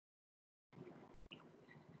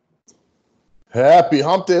Happy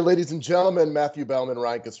hump day, ladies and gentlemen. Matthew Bellman,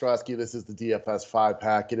 Ryan Kostrowski. This is the DFS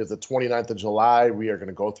 5-pack. It is the 29th of July. We are going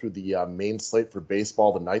to go through the main slate for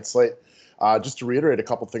baseball, the night slate. Just to reiterate a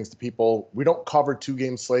couple things to people, we don't cover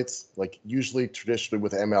two-game slates like usually traditionally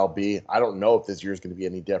with MLB. I don't know if this year is going to be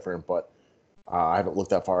any different, but I haven't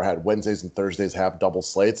looked that far ahead. Wednesdays and Thursdays have double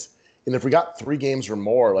slates. And if we got 3 games or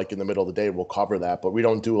more, like in the middle of the day, we'll cover that. But we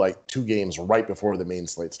don't do like 2 games right before the main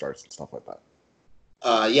slate starts and stuff like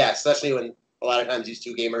that. Yeah, especially when a lot of times these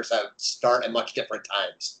two gamers start at much different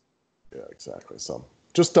times. Yeah, exactly. So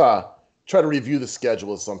just try to review the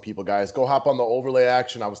schedule with some people, guys. Go hop on the overlay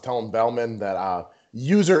action. I was telling Bellman that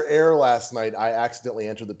user error last night. I accidentally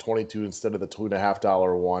entered the 22 instead of the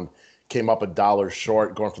 $2.50 one. Came up $1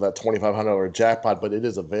 short, going for that $2,500 jackpot, but it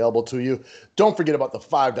is available to you. Don't forget about the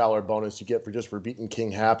 $5 bonus you get for beating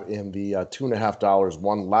King Hap in the $2.50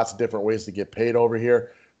 one. Lots of different ways to get paid over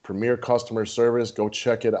here. Premier customer service. Go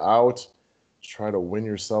check it out. Try to win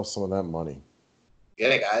yourself some of that money.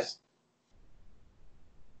 Get it, guys.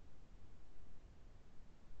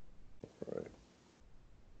 All right.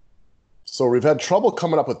 So we've had trouble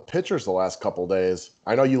coming up with pitchers the last couple of days.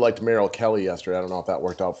 I know you liked Merrill Kelly yesterday. I don't know if that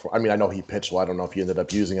worked out for. I mean, I know he pitched well. I don't know if you ended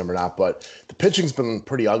up using him or not, but the pitching's been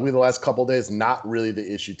pretty ugly the last couple of days. Not really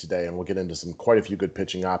the issue today, and we'll get into quite a few good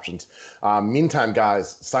pitching options. Meantime,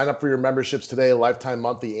 guys, sign up for your memberships today. Lifetime,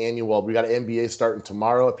 monthly, annual. We got NBA starting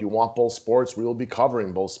tomorrow. If you want both sports, we will be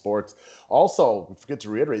covering both sports. Also, forget to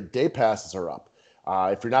reiterate, day passes are up.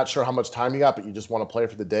 If you're not sure how much time you got, but you just want to play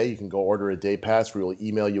for the day, you can go order a day pass. We will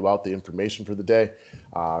email you out the information for the day.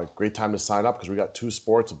 Great time to sign up because we got 2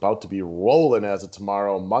 sports about to be rolling as of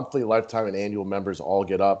tomorrow. Monthly, lifetime, and annual members all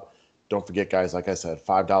get up. Don't forget, guys, like I said,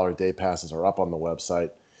 $5 day passes are up on the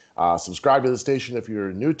website. Subscribe to the station if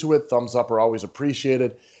you're new to it. Thumbs up are always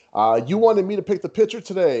appreciated. You wanted me to pick the pitcher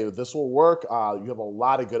today. This will work. You have a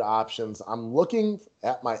lot of good options. I'm looking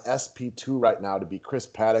at my SP2 right now to be Chris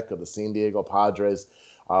Paddock of the San Diego Padres.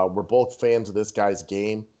 We're both fans of this guy's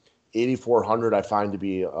game. 8,400 I find to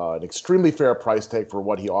be an extremely fair price tag for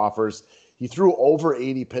what he offers. He threw over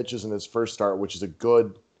 80 pitches in his first start, which is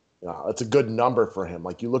it's a good number for him.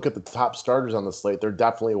 Like you look at the top starters on the slate, they're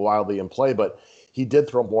definitely wildly in play, but he did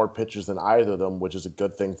throw more pitches than either of them, which is a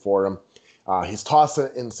good thing for him. He's tossing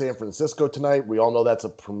in San Francisco tonight. We all know that's a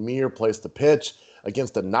premier place to pitch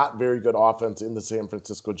against a not very good offense in the San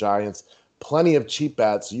Francisco Giants. Plenty of cheap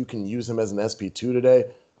bats, so you can use him as an SP2 today.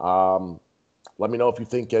 Let me know if you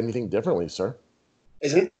think anything differently, sir.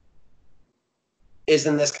 Isn't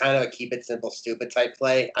this kind of a keep it simple, stupid type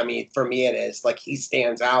play? I mean, for me it is. Like, he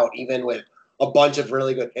stands out even with a bunch of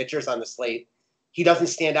really good pitchers on the slate. He doesn't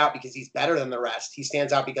stand out because he's better than the rest. He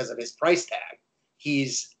stands out because of his price tag.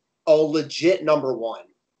 He's a legit number one.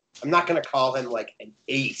 I'm not going to call him like an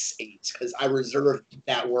ace because I reserved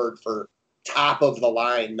that word for top of the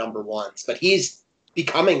line number ones. But he's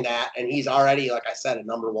becoming that, and he's already, like I said, a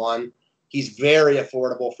number one. He's very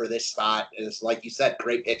affordable for this spot. It's like you said,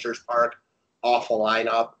 great pitchers park, awful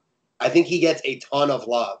lineup. I think he gets a ton of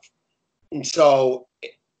love. And so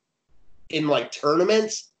in like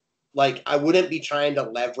tournaments, like I wouldn't be trying to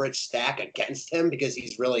leverage stack against him because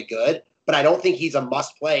he's really good. But I don't think he's a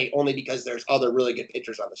must-play only because there's other really good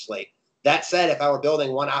pitchers on the slate. That said, if I were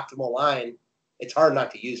building one optimal line, it's hard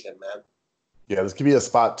not to use him, man. Yeah, this could be a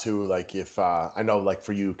spot, too, like if I know, like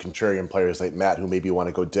for you contrarian players like Matt who maybe want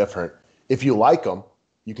to go different, if you like him,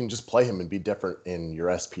 you can just play him and be different in your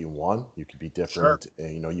SP1. You could be different.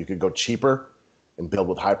 Sure. You could go cheaper and build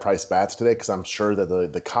with high-priced bats today because I'm sure that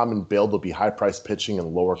the common build will be high-priced pitching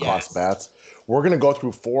and lower-cost bats. We're going to go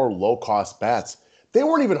through 4 low-cost bats. They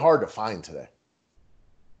weren't even hard to find today.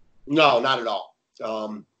 No, not at all.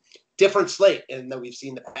 Different slate than we've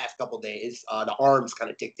seen the past couple of days. The arms kind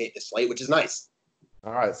of dictate the slate, which is nice.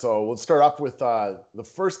 All right, so we'll start off with the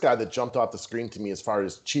first guy that jumped off the screen to me as far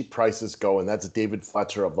as cheap prices go, and that's David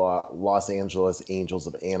Fletcher of the Los Angeles Angels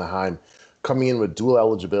of Anaheim, coming in with dual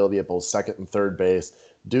eligibility at both second and third base.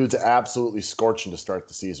 Dude's absolutely scorching to start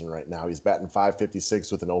the season right now. He's batting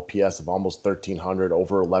 .556 with an OPS of almost 1,300,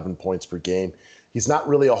 over 11 points per game. He's not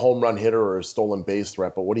really a home run hitter or a stolen base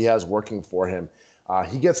threat, but what he has working for him,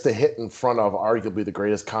 he gets to hit in front of arguably the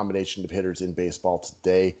greatest combination of hitters in baseball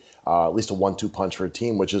today, at least a 1-2 punch for a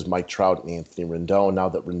team, which is Mike Trout and Anthony Rendon. Now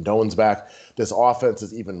that Rendon's back, this offense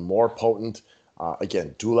is even more potent.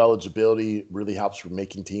 Again, dual eligibility really helps for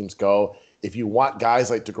making teams go. If you want guys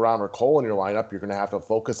like DeGrom or Cole in your lineup, you're going to have to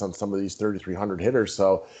focus on some of these 3,300 hitters.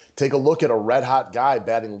 So take a look at a red-hot guy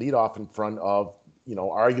batting leadoff in front of,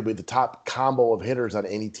 arguably the top combo of hitters on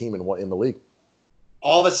any team in the league.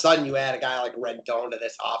 All of a sudden, you add a guy like Rendon to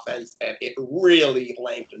this offense, and it really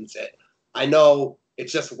lengthens it. I know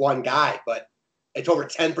it's just one guy, but It's over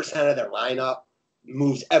 10% of their lineup.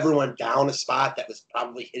 Moves everyone down a spot that was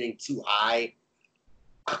probably hitting too high.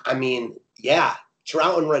 I mean, yeah,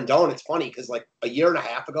 Trout and Rendon, it's funny because like a year and a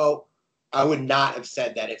half ago, I would not have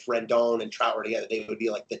said that if Rendon and Trout were together, they would be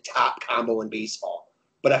like the top combo in baseball.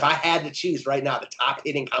 But if I had to choose right now, the top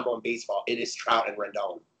hitting combo in baseball, it is Trout and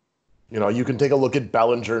Rendon. You know, you can take a look at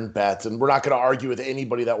Bellinger and Betts, and we're not going to argue with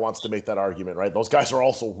anybody that wants to make that argument, right? Those guys are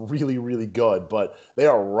also really, really good, but they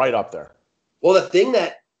are right up there. Well, the thing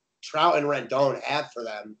that Trout and Rendon have for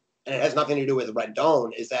them, and it has nothing to do with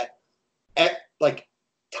Rendon, is that like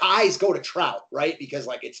ties go to Trout, right? Because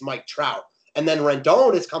like it's Mike Trout. And then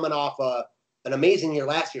Rendon is coming off an amazing year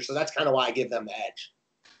last year, so that's kind of why I give them the edge.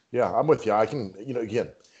 Yeah, I'm with you. I can, you know, again,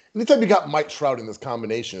 anytime you got Mike Trout in this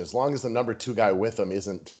combination, as long as the number 2 guy with him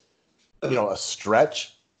isn't, you know, a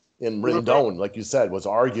stretch. And Rendon, like you said, was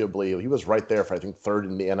arguably, he was right there for, I think, 3rd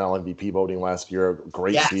in the NL MVP voting last year.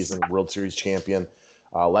 Great season, World Series champion.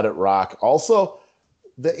 Let it rock. Also,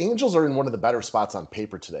 the Angels are in one of the better spots on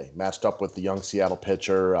paper today, matched up with the young Seattle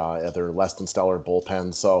pitcher, their less than stellar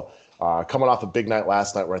bullpen. So coming off a big night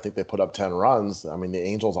last night where I think they put up 10 runs, I mean, the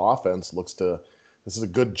Angels offense this is a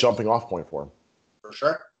good jumping off point for them. For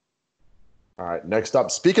sure. All right, next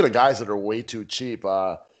up, speaking of guys that are way too cheap,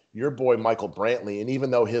 your boy Michael Brantley, and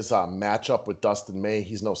even though his matchup with Dustin May,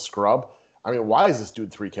 he's no scrub. I mean, why is this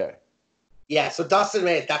dude 3K? Yeah, so Dustin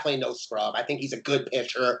May is definitely no scrub. I think he's a good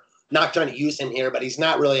pitcher. Not trying to use him here, but he's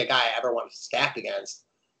not really a guy I ever want to stack against.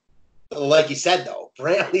 Like you said, though,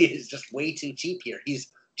 Brantley is just way too cheap here.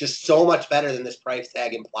 He's just so much better than this price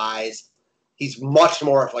tag implies. He's much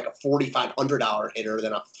more of like a $4,500 hitter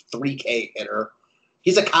than a 3K hitter.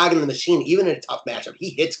 He's a cog in the machine, even in a tough matchup.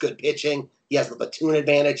 He hits good pitching. He has the platoon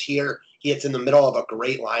advantage here. He hits in the middle of a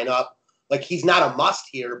great lineup. Like, he's not a must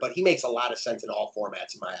here, but he makes a lot of sense in all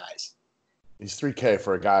formats in my eyes. He's 3K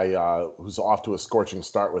for a guy who's off to a scorching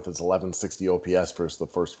start with his 1160 OPS for the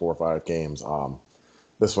first 4 or 5 games.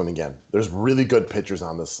 This one, again, there's really good pitchers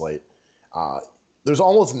on this slate. There's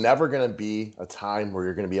almost never going to be a time where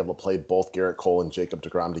you're going to be able to play both Garrett Cole and Jacob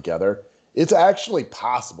deGrom together. It's actually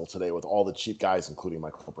possible today with all the cheap guys, including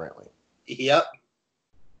Michael Brantley. Yep.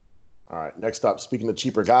 All right, next up, speaking of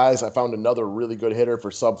cheaper guys, I found another really good hitter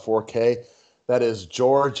for sub 4K. That is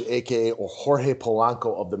George, a.k.a. Jorge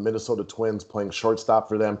Polanco of the Minnesota Twins, playing shortstop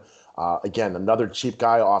for them. Again, another cheap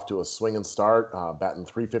guy off to a swinging start, batting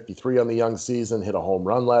 .353 on the young season, hit a home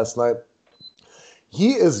run last night.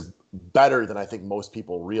 He is better than I think most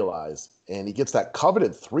people realize, and he gets that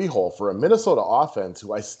coveted 3-hole for a Minnesota offense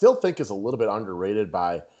who I still think is a little bit underrated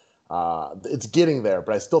by it's getting there,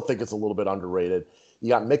 but I still think it's a little bit underrated. You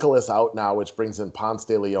got Mikolas out now, which brings in Ponce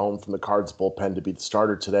de Leon from the Cards bullpen to be the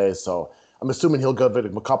starter today, so I'm assuming he'll give it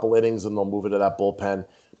a couple innings and they'll move it to that bullpen.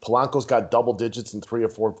 Polanco's got double digits in 3 or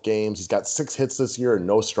 4 games. He's got 6 hits this year and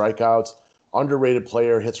no strikeouts. Underrated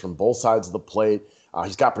player, hits from both sides of the plate.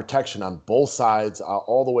 He's got protection on both sides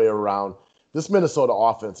all the way around. This Minnesota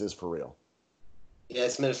offense is for real. Yeah,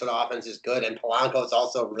 this Minnesota offense is good, and Polanco is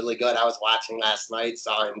also really good. I was watching last night,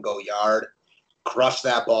 saw him go yard, crush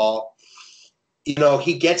that ball. You know,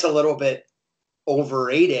 he gets a little bit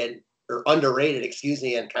overrated or underrated, excuse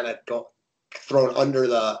me, and kind of thrown under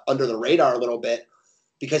the radar a little bit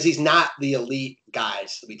because he's not the elite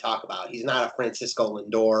guys that we talk about. He's not a Francisco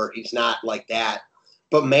Lindor. He's not like that.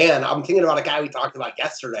 But, man, I'm thinking about a guy we talked about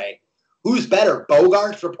yesterday. Who's better,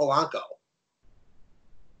 Bogaerts or Polanco?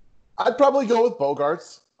 I'd probably go with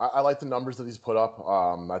Bogaerts. I like the numbers that he's put up.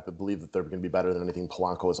 I believe that they're going to be better than anything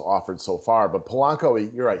Polanco has offered so far. But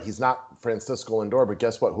Polanco, you're right, he's not Francisco Lindor, but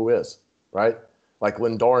guess what? Who is, right? Like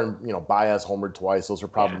Lindor and, Baez homered twice. Those are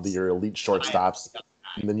probably your elite shortstops.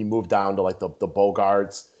 And then you move down to, like, the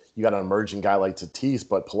Bogaerts. You got an emerging guy like Tatis,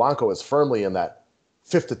 but Polanco is firmly in that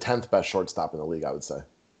 5th to 10th best shortstop in the league, I would say.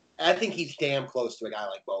 I think he's damn close to a guy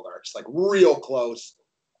like Bogaerts, like real close.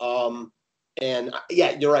 And,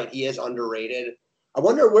 yeah, you're right. He is underrated. I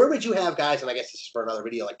wonder, where would you have guys, and I guess this is for another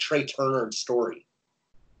video, like Trey Turner and Story?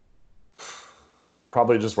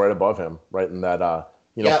 Probably just right above him, right in that,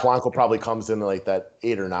 Polanco probably comes in like that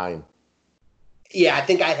 8 or 9. Yeah, I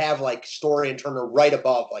think I'd have, like, Story and Turner right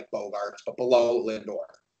above, like, Bogaerts, but below Lindor.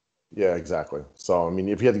 Yeah, exactly. So, I mean,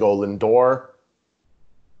 if you had to go Lindor,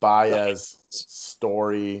 Baez,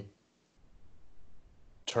 Story,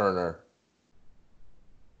 Turner,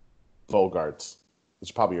 Bogaerts. Those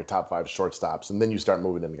are probably your top 5 shortstops. And then you start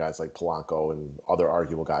moving into guys like Polanco and other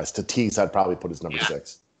arguable guys. Tatis, I'd probably put as number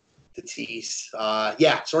 6.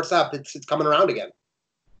 Tatis. Shortstop, it's coming around again.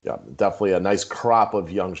 Yeah, definitely a nice crop of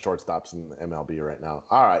young shortstops in MLB right now.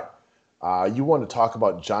 All right. You want to talk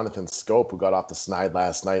about Jonathan Scope, who got off the snide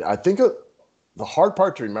last night. I think The hard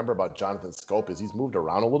part to remember about Jonathan Scope is he's moved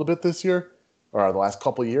around a little bit this year, or the last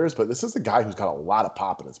couple of years, but this is a guy who's got a lot of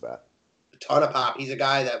pop in his bat. A ton of pop. He's a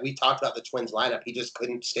guy that we talked about the Twins lineup. He just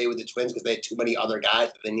couldn't stay with the Twins because they had too many other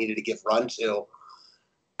guys that they needed to give run to.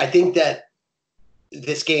 I think that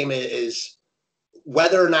this game is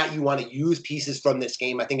whether or not you want to use pieces from this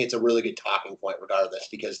game. I think it's a really good talking point regardless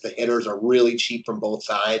because the hitters are really cheap from both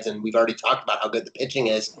sides. And we've already talked about how good the pitching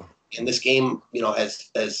is. And this game,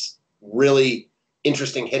 has really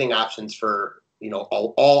interesting hitting options for,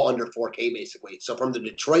 all under 4K basically. So from the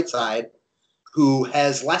Detroit side, who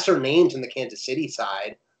has lesser names than the Kansas City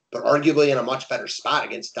side, but arguably in a much better spot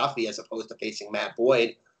against Duffy as opposed to facing Matt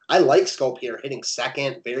Boyd. I like Scope here, hitting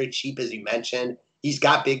second, very cheap as you mentioned. He's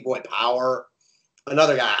got big boy power.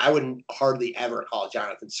 Another guy, I wouldn't hardly ever call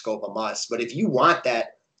Jonathan Scope a must, but if you want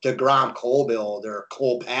that DeGrom Cole build or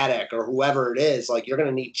Cole Paddock or whoever it is, like you're going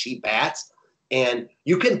to need cheap bats, and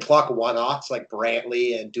you can pluck one-offs like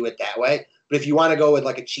Brantley and do it that way. But if you want to go with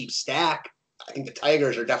like a cheap stack, I think the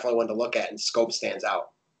Tigers are definitely one to look at, and Scope stands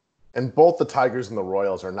out. And both the Tigers and the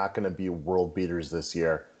Royals are not going to be world beaters this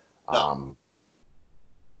year. No.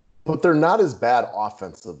 But they're not as bad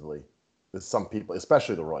offensively as some people,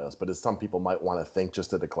 especially the Royals, but as some people might want to think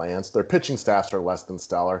just at a glance. Their pitching staffs are less than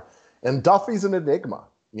stellar. And Duffy's an enigma.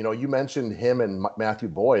 You mentioned him and Matthew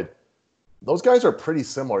Boyd. Those guys are pretty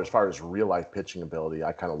similar as far as real-life pitching ability.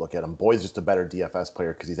 I kind of look at him. Boyd's just a better DFS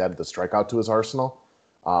player because he's added the strikeout to his arsenal.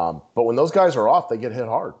 But when those guys are off, they get hit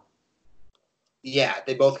hard. Yeah,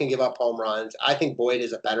 they both can give up home runs. I think Boyd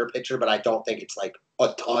is a better pitcher, but I don't think it's like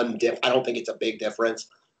a ton. I don't think it's a big difference.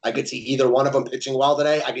 I could see either one of them pitching well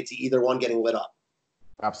today. I could see either one getting lit up.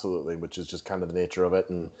 Absolutely, which is just kind of the nature of it.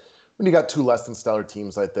 And when you got two less than stellar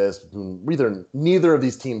teams like this, neither of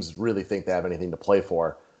these teams really think they have anything to play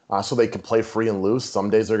for. So they can play free and loose. Some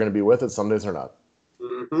days they're going to be with it. Some days they're not.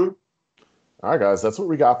 Mm-hmm. All right, guys, that's what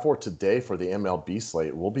we got for today for the MLB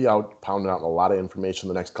slate. We'll be out pounding out a lot of information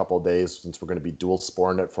the next couple of days since we're going to be dual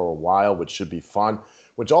sporting it for a while, which should be fun,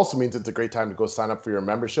 which also means it's a great time to go sign up for your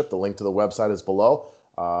membership. The link to the website is below.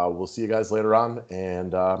 We'll see you guys later on,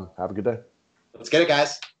 and have a good day. Let's get it,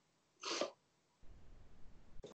 guys.